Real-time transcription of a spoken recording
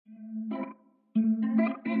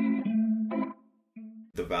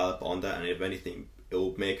develop on that, and if anything, it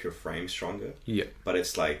will make your frame stronger. Yeah. But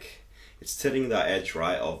it's like, it's hitting that edge,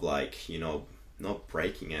 right, of like, you know, not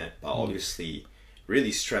breaking it, but obviously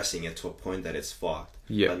really stressing it to a point that it's fucked.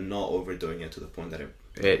 Yeah. But not overdoing it to the point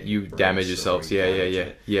that you damage yourselves. Yeah.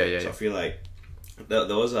 So I feel like there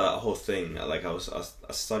was a whole thing, like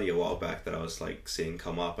a study a while back that I was like seeing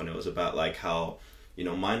come up, and it was about like how, you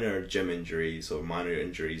know, minor gym injuries or minor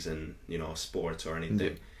injuries in, you know, sports or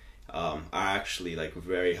anything are actually like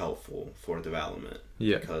very helpful for development.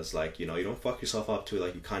 Yeah. Because like, you know, you don't fuck yourself up to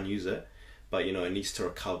like you can't use it, but you know, it needs to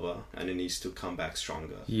recover and it needs to come back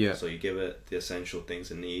stronger. Yeah. So you give it the essential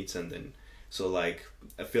things it needs, and then so like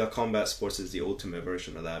I feel like combat sports is the ultimate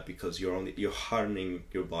version of that, because you're hardening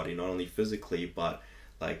your body not only physically but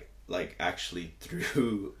like actually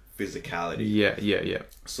through physicality. Yeah.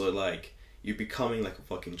 So like you're becoming like a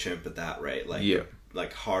fucking chimp at that rate, like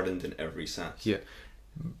like hardened in every sense. Yeah.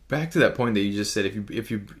 Back to that point that you just said,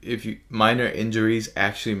 if you minor injuries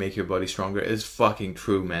actually make your body stronger, is fucking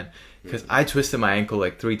true, man. Because I twisted my ankle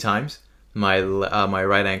like 3 times, my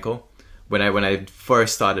right ankle, when I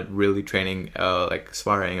first started really training, like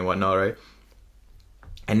sparring and whatnot, right?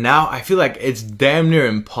 And now I feel like it's damn near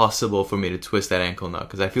impossible for me to twist that ankle now,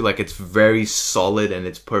 because I feel like it's very solid and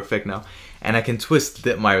it's perfect now, and I can twist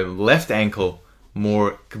my left ankle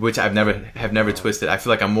more, which have never twisted. I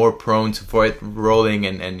feel like I'm more prone for it rolling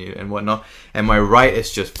and whatnot, and my right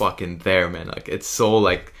is just fucking there, man. Like it's so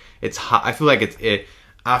like it's hot. I feel like it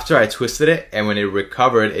after I twisted it and when it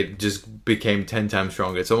recovered, it just became 10 times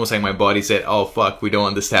stronger. It's almost like my body said, "Oh fuck, we don't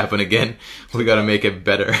want this to happen again. We gotta make it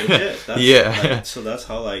better." So that's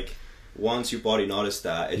how like once your body noticed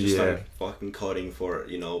that, it just started fucking coding for,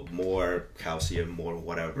 you know, more calcium, more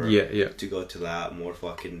whatever. To go to that, more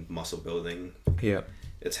fucking muscle building. Yeah.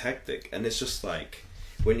 It's hectic. And it's just like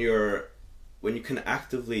when you can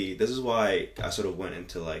actively, this is why I sort of went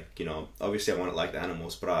into like, you know, obviously I want to like the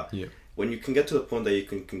animals, but when you can get to the point that you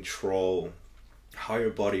can control how your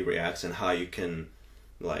body reacts and how you can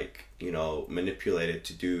like, you know, manipulate it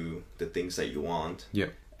to do the things that you want. Yeah.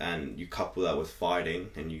 And you couple that with fighting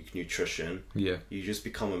and nutrition, you just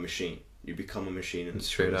become a machine. You become a machine in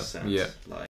straight up sense. Yeah. Like